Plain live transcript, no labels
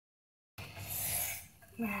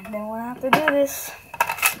Man, don't want to have to do this.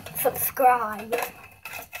 Subscribe.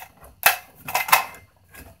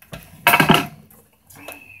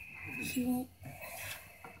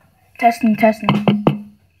 Testing.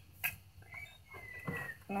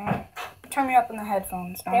 Man, turn me up in the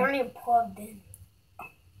headphones. They aren't even plugged in.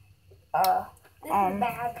 This is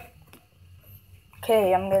bad.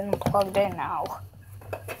 Okay, I'm getting plugged in now.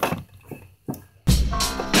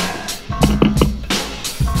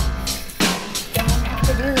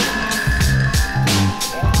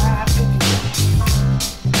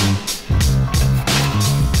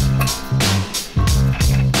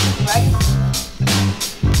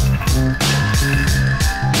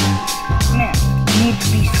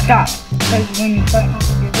 Stop, because when you fight me,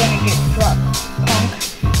 you're gonna get dropped, punk.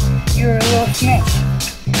 You're a little snitch.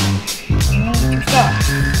 You need to stop.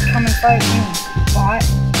 Come and fight me, bot.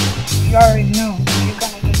 You already know you're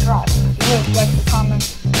gonna get dropped. You look like the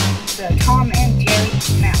Tom and Jerry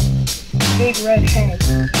mouth. Big red head.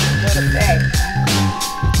 Go to bed.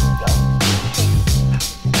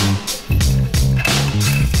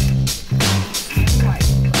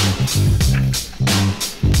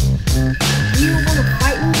 You wanna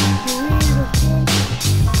fight me, you little kid?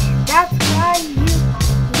 That's why you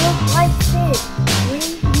look like this. When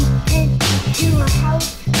you came to our house,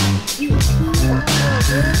 you peed on our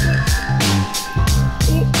blanket.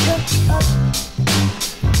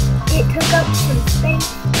 It took up some space.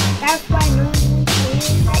 That's why no one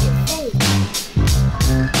cares at your face.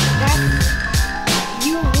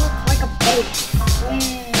 You look like a baby.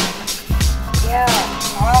 Yeah,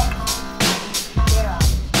 well.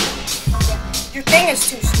 Your thing is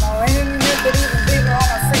too small, and you make it even bigger on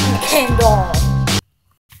a freaking Ken doll.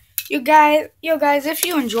 Yo guys, if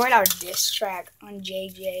you enjoyed our diss track on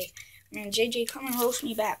JJ, man, JJ, come and roast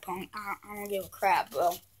me back, punk. I don't give a crap,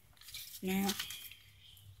 bro. Yeah.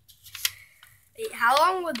 Wait, how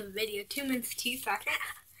long was the video? 2 minutes, 2 seconds?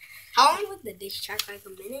 How long was the diss track? Like a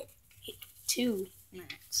minute? 2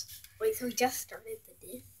 minutes. Wait, so we just started the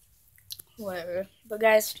diss? Whatever. But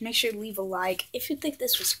guys, make sure to leave a like. If you think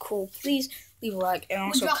this was cool, please leave a like and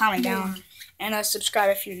also comment down. And subscribe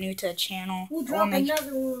if you're new to the channel. We'll drop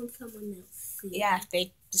another one on someone else. Yeah, if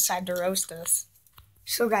they decide to roast us.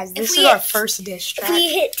 So guys, this is our first diss track. If we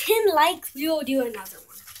hit 10 likes, we will do another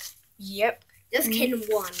one. Yep. Just kidding,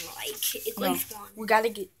 1 like. It's no, like 1. We gotta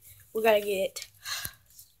get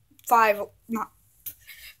 5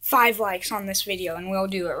 likes on this video, and we'll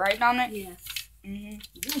do it, right, Dominic? Yes. We'll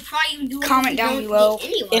probably even do it. Comment down below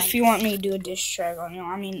if you want me to do a diss track on you.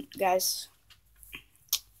 I mean, guys,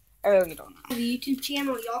 I really don't know. The YouTube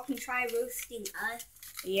channel, y'all can try roasting us.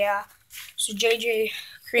 Yeah. So JJ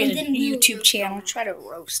created a YouTube channel. Try to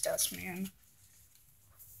roast us, man.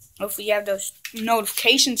 Hopefully you have those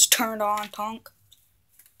notifications turned on, punk.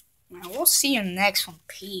 Man, we'll see you in the next one.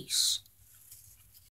 Peace.